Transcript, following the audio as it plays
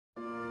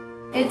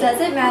It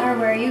doesn't matter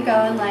where you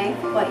go in life,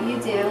 what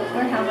you do,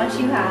 or how much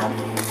you have.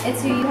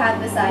 It's who you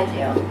have beside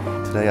you.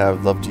 Today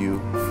I've loved you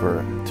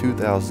for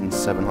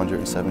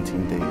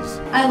 2,717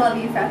 days. I love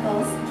you,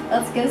 Freckles.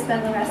 Let's go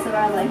spend the rest of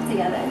our life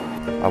together.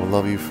 I would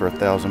love you for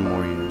 1,000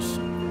 more years.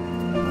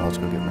 Now let's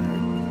go get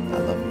married. I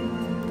love you.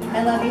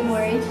 I love you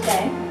more each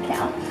day,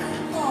 Cal.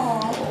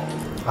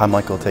 Aww. I,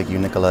 Michael, take you,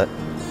 Nicolette.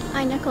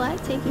 I,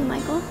 Nicolette, take you,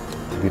 Michael.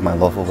 To be my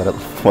lawful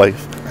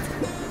wife.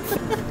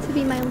 To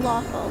be my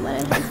lawful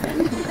wedded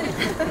husband.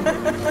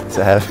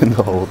 To have and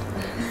to hold.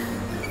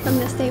 From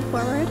this day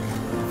forward.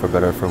 For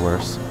better or for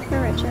worse. For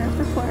richer,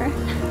 for poorer.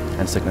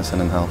 And sickness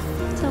and in health.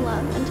 To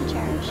love and to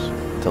cherish.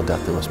 Till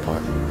death do us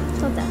part.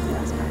 Till death do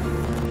us part.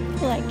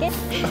 You like it?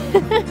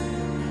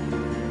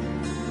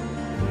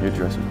 Your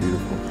dress was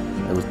beautiful.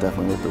 It was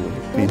definitely worth the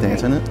wait. Can you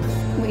dance in it?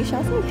 We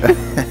shall see.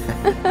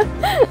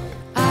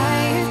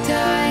 I've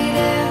died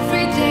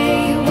every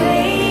day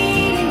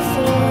waiting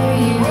for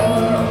you.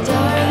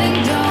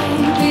 Darling,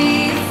 don't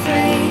be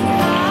afraid. I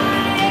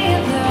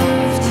have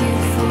loved you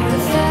for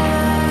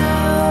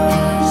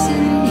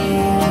 1,000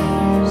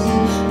 years. I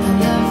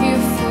love you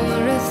for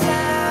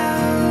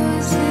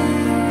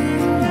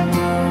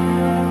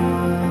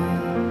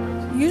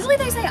 1,000 more. Usually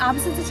they say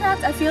opposites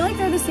attract. I feel like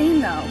they're the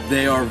same though.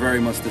 They are very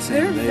much the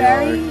same.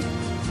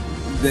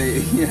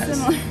 Yes.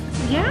 Similar.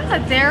 Yeah,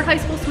 they're high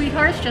school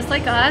sweethearts just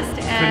like us. And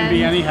couldn't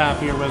be any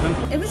happier with them.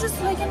 It was just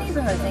like a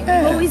neighborhood thing.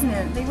 Yeah. They've always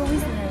known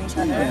each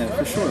other. Yeah,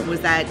 for sure. It was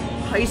that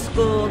high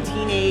school,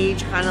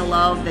 teenage kind of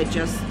love that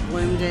just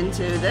bloomed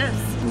into this.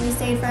 We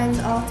stayed friends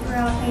all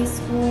throughout high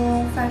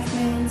school,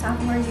 freshman,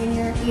 sophomore,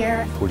 junior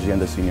year. Towards the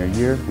end of senior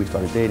year, we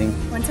started dating.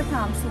 Went to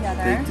proms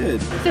together. They did.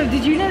 So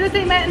did you know that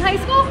they met in high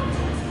school?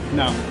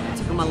 No. It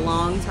took him a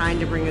long time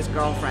to bring his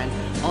girlfriend,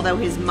 although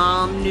his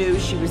mom knew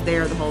she was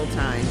there the whole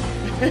time.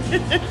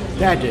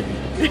 Dad didn't.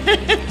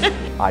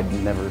 I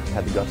never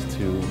had the guts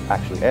to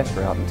actually ask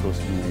her out until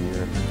senior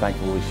year.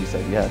 Thankfully, she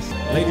said yes.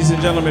 Ladies and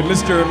gentlemen,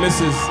 Mr. and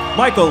Mrs.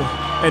 Michael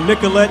and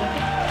Nicolette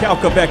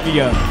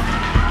Calcavecchia.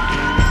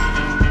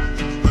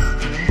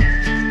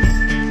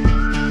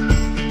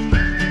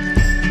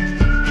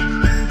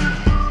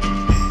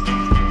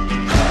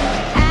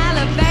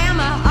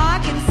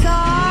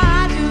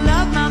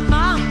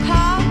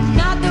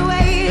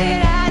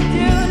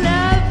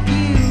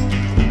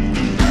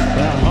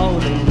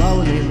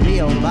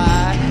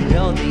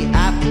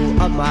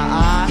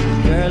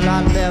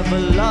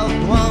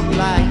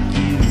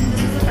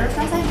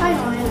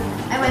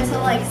 I went to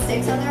like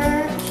 6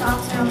 other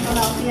shops around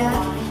Philadelphia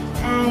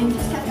and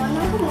just kept going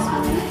over this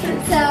one.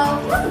 So,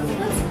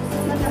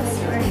 that's my best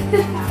story.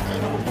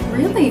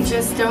 Really,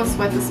 just don't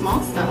sweat the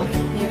small stuff,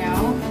 you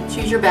know?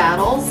 Choose your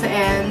battles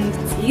and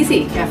it's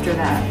easy after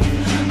that.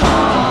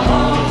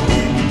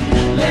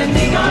 Let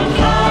me go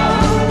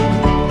home.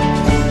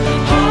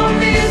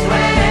 Home is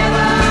wherever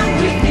I'm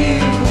with you.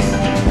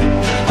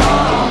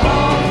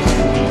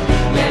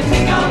 Let me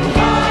go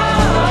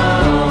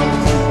home.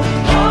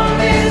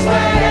 Home is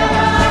wherever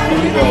I'm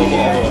with you.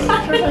 For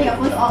filling up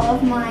with all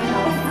of my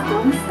health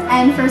pounds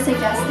and for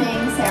suggesting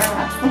Sarah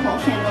wraps the whole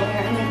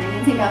chandelier in the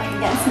green to go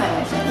against my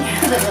wishes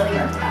because it really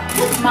worked out.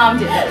 Mom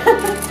did it.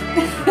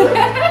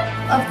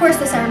 Of course,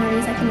 the ceremony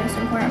is like the most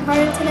important part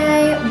of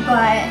today,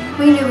 but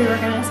we knew we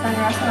were going to spend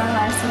the rest of our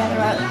lives together,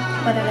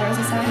 whether there was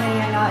a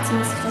ceremony or not, so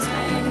this is just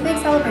kind of like a big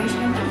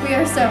celebration. We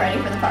are so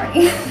ready for the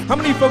party. How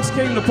many folks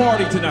came to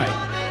party tonight?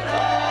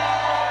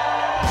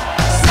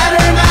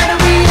 Saturday night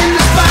and we in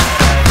the spot.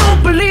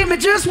 Don't believe me,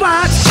 just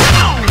watch.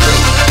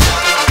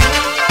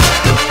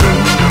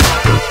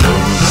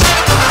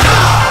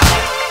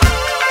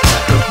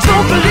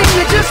 Don't believe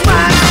me, just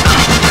watch.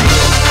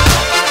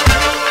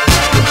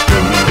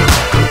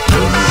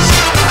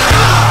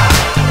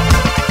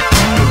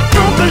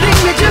 Don't believe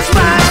me, just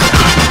watch.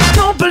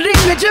 Don't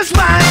believe me, just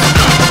watch.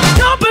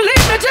 Don't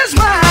believe me, just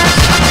watch.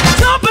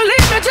 Don't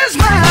believe me, just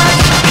watch.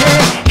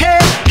 Hey, hey,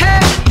 hey,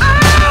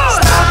 oh!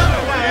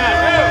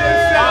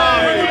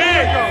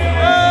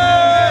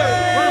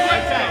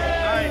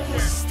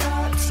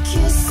 Stopped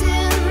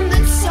kissing the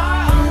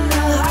tar on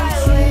the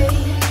highway.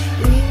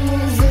 We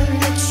move in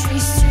the tree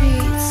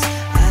streets.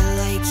 I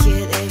like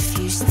it if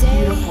you stay.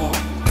 Beautiful.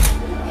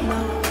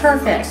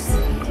 Perfect.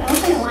 She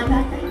looks like a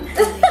linebacker.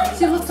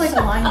 She looks like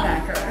a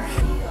linebacker.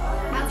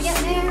 About to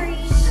get married.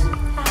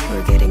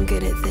 We're getting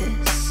good at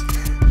this.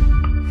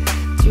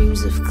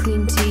 Dreams of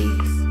clean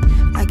teeth.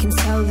 I can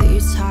tell that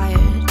you're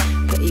tired,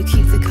 but you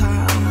keep the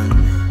car on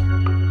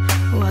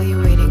while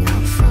you're waiting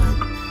out front.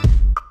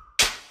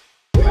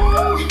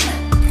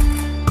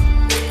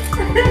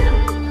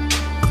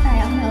 Sorry,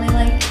 I'm really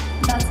like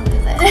about to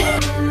lose it. I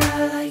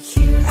like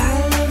you. I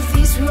love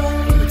these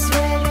roads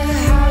where the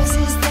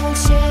houses don't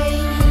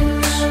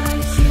change.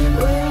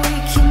 Where we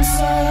can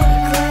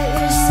talk like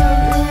there's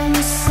something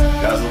to say.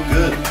 You guys look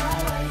good.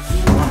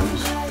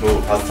 Cool.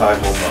 How's the tie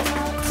holding up?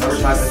 Never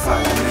tied the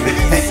tie.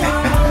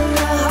 On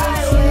the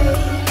highway,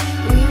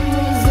 we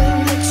move in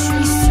the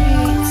tree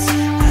streets. I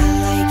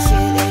like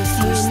it if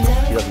you stay.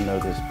 She doesn't know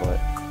this, but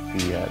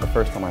the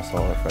first time I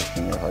saw her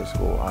freshman year of high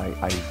school, I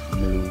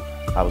knew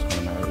I was going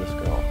to marry this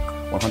girl.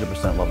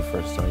 100% love at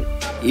first sight.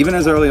 Even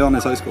as early on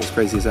as high school, as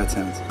crazy as that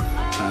sounds,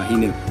 he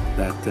knew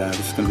that this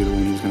was going to be the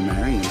woman he was going to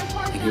marry,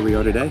 and here we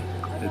are today.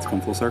 It's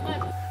come full circle.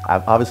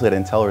 Obviously, I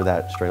didn't tell her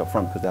that straight up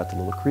front because that's a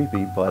little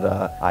creepy, but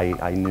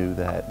I knew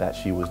that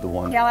she was the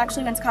one. Gal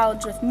actually went to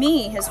college with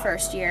me his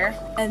first year,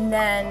 and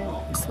then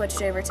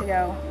switched over to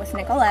go with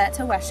Nicolette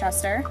to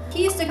Westchester.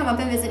 He used to come up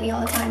and visit me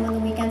all the time on the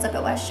weekends up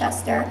at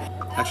Westchester.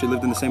 Actually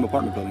lived in the same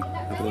apartment building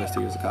for the last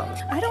 2 years of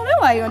college. I don't know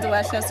why you went to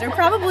Westchester,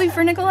 probably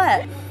for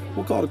Nicolette.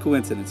 We'll call it a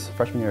coincidence.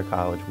 Freshman year of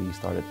college, we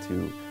started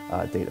to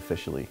date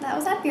officially. That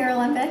was at Beer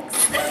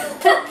Olympics. We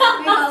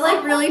got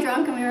like really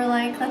drunk and we were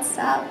like, let's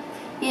stop,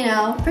 you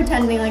know,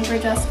 pretending like we're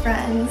just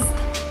friends.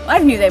 I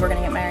knew they were going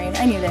to get married.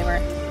 I knew they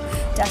were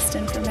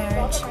destined for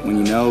marriage. When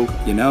you know,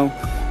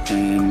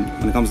 and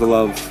when it comes to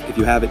love, if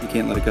you have it, you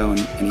can't let it go, and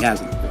he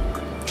hasn't.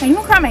 I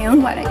even cried my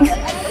own wedding.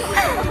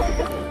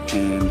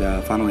 And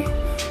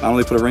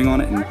finally put a ring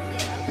on it, and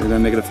we're going to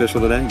make it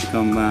official today,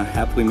 become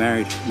happily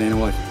married, man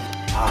and wife.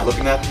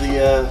 Looking at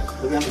the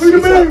seats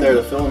out there,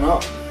 they're filling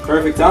up.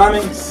 Perfect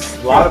timing.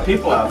 A lot of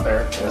people out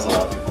there. There's a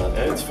lot of people out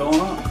there. It's filling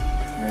up.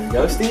 Ready to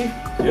go, Steve?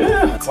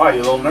 Yeah. Why,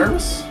 you a little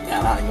nervous?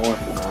 Yeah, not anymore.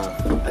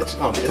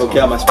 I took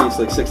out my speech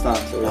like 6 times,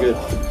 so we're good.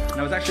 And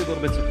I was actually a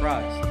little bit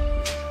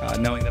surprised,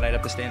 knowing that I'd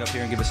have to stand up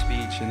here and give a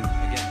speech, and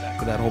again, back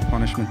to that whole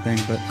punishment thing.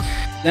 But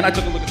then I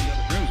took a look at the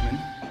other groomsmen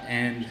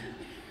and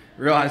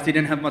realized he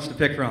didn't have much to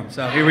pick from.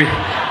 So here we go.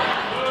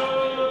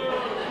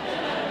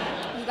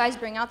 You guys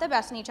bring out the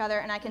best in each other,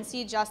 and I can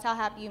see just how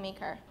happy you make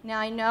her. Now,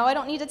 I know I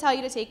don't need to tell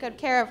you to take good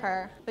care of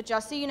her, but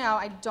just so you know,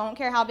 I don't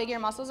care how big your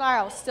muscles are,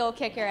 I'll still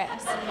kick your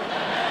ass.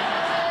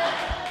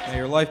 May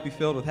your life be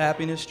filled with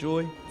happiness,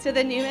 joy. To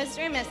the new Mr.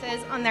 and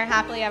Mrs. on their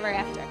happily ever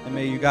after. And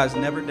may you guys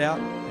never doubt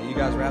that you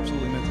guys are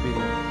absolutely meant to be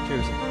together.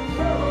 Cheers.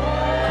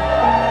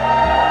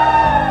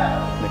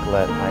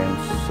 Nicolette, I am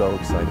so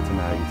excited to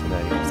marry you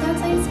today. I'm so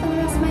excited to spend the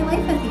rest of my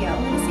life with you. I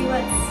want to see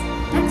what's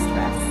next for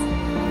us.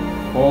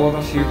 All of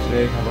us here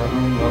today have our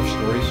own love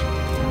stories.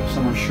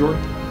 Some are short,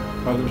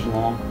 others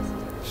long.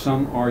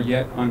 Some are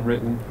yet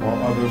unwritten,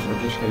 while others are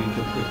just getting to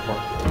the good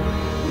part.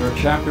 There are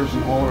chapters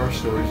in all of our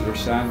stories that are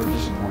sad or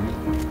disappointing,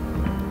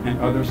 and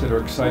others that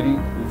are exciting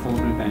and full of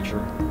adventure.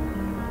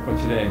 But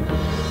today, we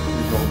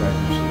go back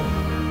to story.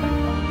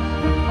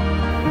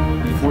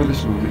 Before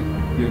this moment,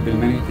 you have been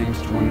many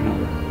things to one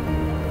another.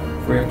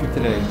 For after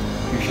today,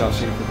 you shall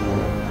see for the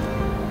world.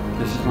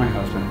 This is my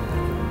husband.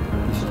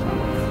 This is my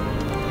wife.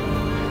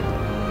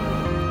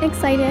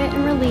 Excited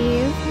and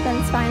relieved that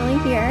it's finally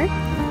here.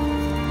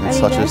 It's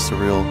such a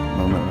surreal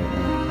moment right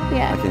now.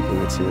 Yeah. I can't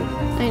believe it's here.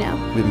 I know.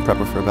 We've been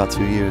prepping for about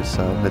 2 years,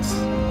 so it's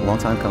a long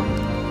time coming.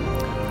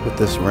 With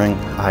this ring,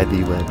 I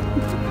be wed.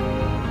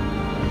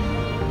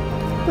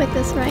 With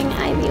this ring,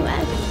 I be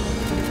wed.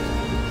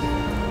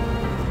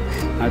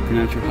 I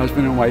pronounce your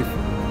husband and wife,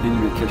 and you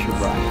may kiss your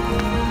bride.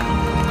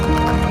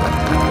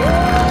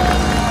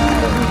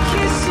 Every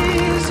kiss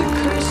is a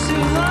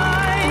cursive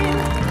line.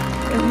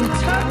 Every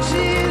touch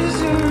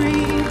is a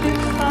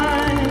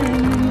redefined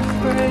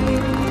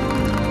phrase.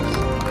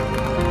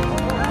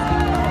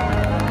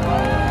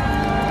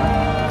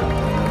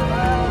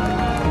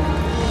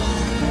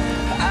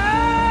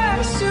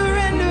 I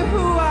surrender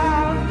who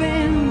I've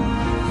been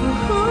for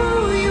who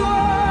you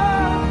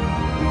are.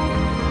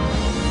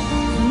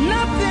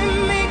 Nothing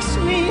makes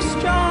me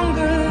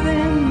stronger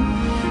than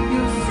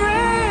your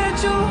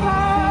fragile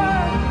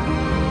heart.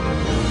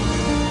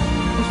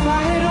 If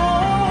I had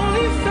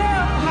only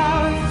felt how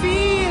it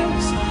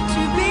feels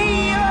to be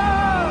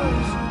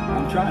yours.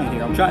 I'm trying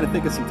here. I'm trying to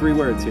think of some 3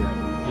 words here.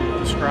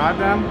 Describe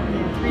them.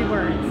 3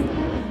 words.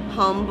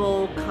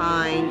 Humble,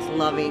 kind,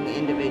 loving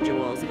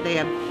individuals. They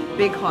have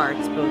big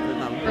hearts, both of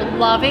them. They're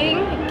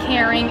loving,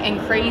 caring, and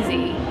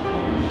crazy.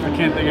 I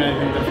can't think of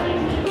anything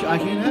different. I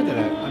can't add to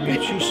that. I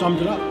mean, she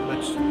summed it up.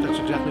 That's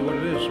exactly what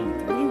it is.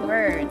 3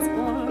 words.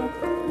 Whoa.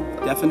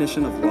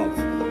 Definition of love.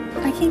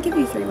 I can't give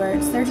you 3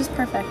 words. They're just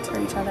perfect for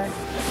each other.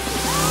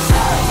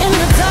 In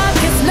the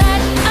darkest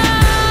night,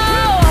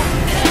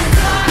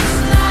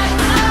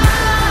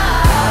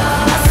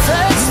 I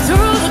search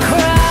through the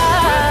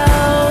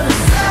crowd.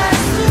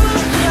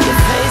 Your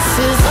face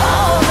is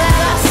all that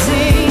I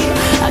see.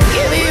 I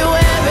give you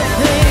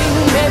everything.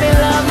 Baby,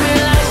 love me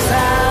like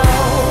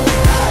sound.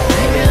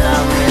 Baby,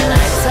 love me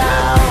like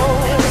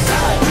sound.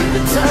 You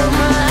can turn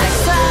my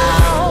lights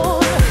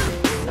out.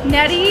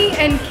 Nettie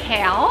and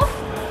Cal,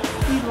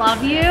 we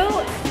love you.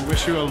 We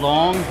wish you a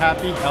long,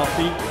 happy,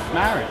 healthy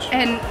marriage.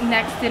 And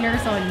next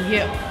dinner's on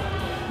you.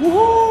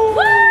 Woohoo!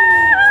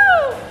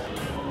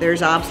 Woo!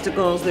 There's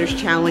obstacles, there's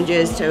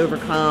challenges to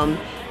overcome,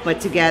 but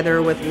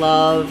together with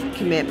love,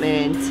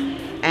 commitment,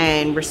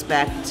 and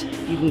respect,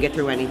 you can get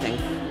through anything.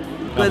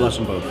 God bless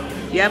them both.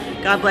 Yep,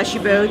 God bless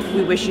you both.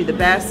 We wish you the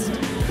best.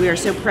 We are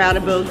so proud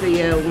of both of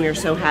you, and we are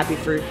so happy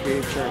for your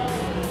future.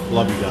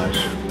 Love you guys.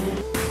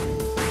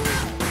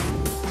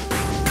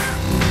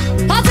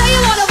 I'll tell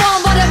you what I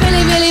want, what I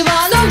really, really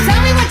want. So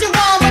tell me what you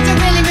want, what you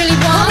really, really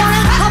want.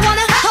 I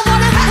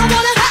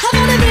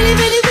wanna really,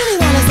 really, really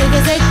wanna say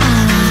this.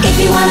 If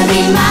you wanna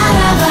be my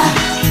lover,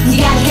 you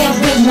gotta get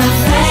with my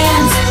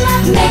friends.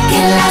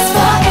 can last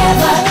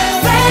forever.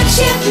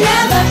 Friendship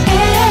never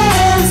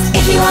ends.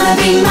 If you wanna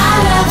be my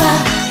lover,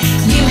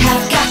 you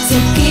have got to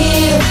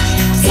give.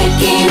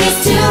 Taking is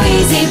too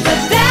easy, but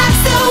that's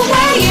the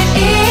way it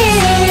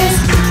is.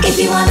 If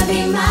you wanna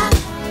be my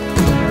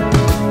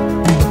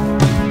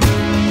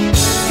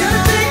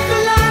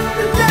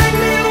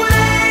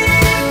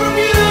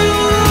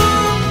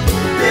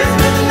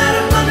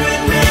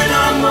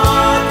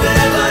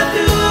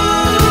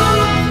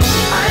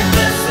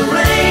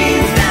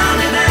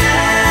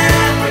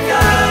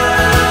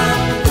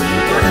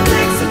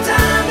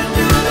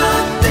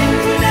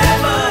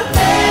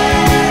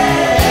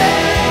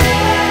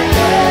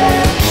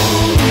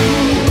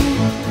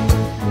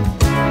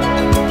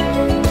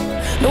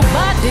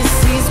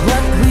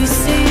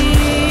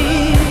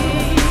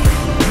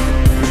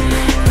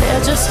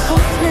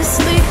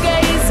hopelessly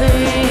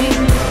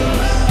gazing.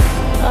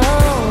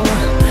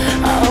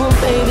 Oh,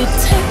 baby,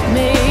 take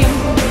me,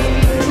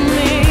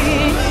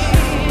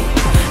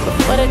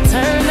 before they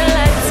turn the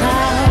lights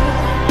out,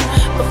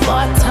 before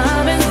our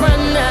time is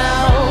run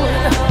out.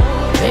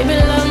 Baby,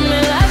 love me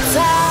lights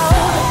out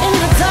in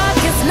the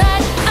darkest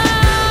night.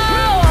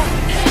 Oh,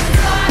 in the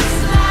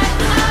darkest night.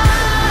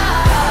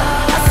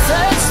 Oh, I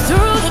search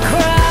through the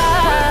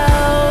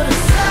crowd.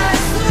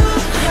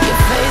 Your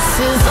face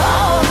is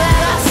all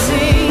that I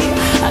see.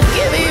 I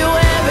give you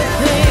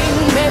everything,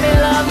 baby,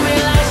 love me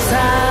lights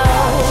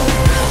out.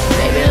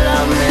 Baby,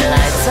 love me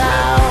lights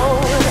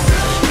out.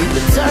 You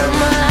could turn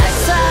my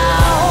lights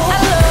out. I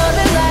love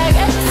it like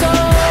EXO.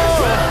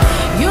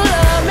 You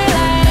love me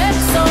like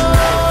EXO.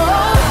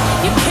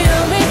 You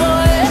kill me,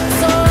 boy,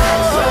 EXO.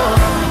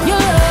 You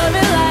love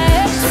me like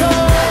EXO.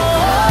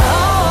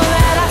 All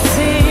that I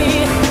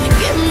see,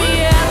 give me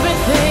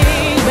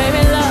everything,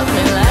 baby, love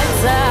me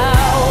lights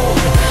out.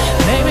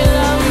 Baby,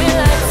 love me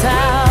lights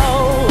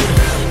out.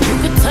 You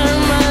could turn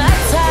my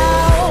lights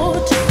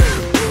out.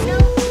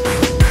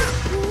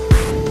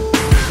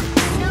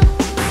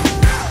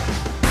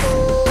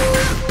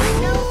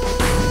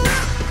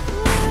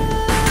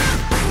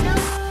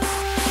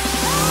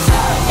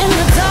 In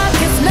the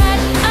darkest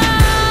night,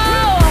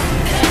 oh,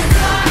 in the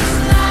darkest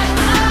night,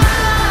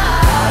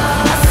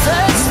 oh, I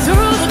search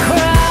through the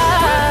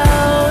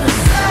crowd.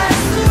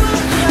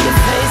 Your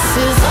face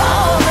is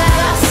all that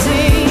I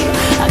see.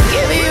 I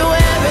give you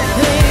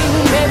everything,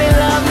 baby,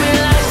 love me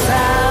lights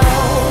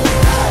out.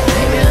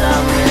 Baby,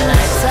 love me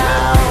lights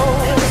out.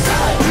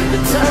 You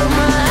could turn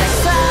my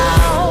lights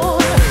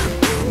out.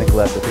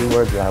 Nicolette, the 3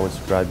 words that I would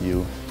describe you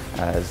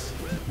as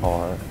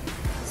are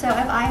So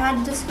if I had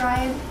to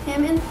describe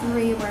him in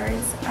 3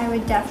 words, I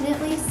would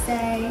definitely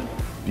say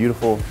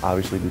beautiful,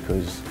 obviously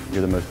because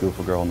you're the most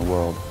beautiful girl in the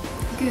world.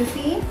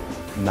 goofy,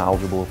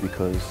 Knowledgeable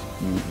because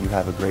you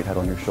have a great head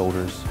on your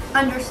shoulders.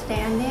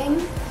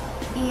 understanding,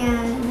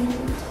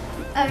 and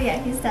oh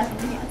yeah, he's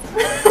definitely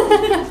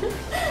handsome.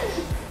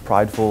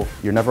 Prideful,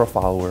 you're never a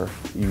follower.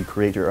 You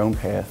create your own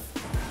path.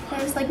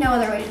 There's like no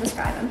other way to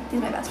describe him.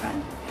 He's my best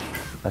friend.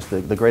 That's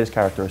the greatest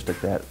characteristic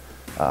that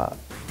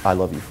I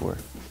love you for.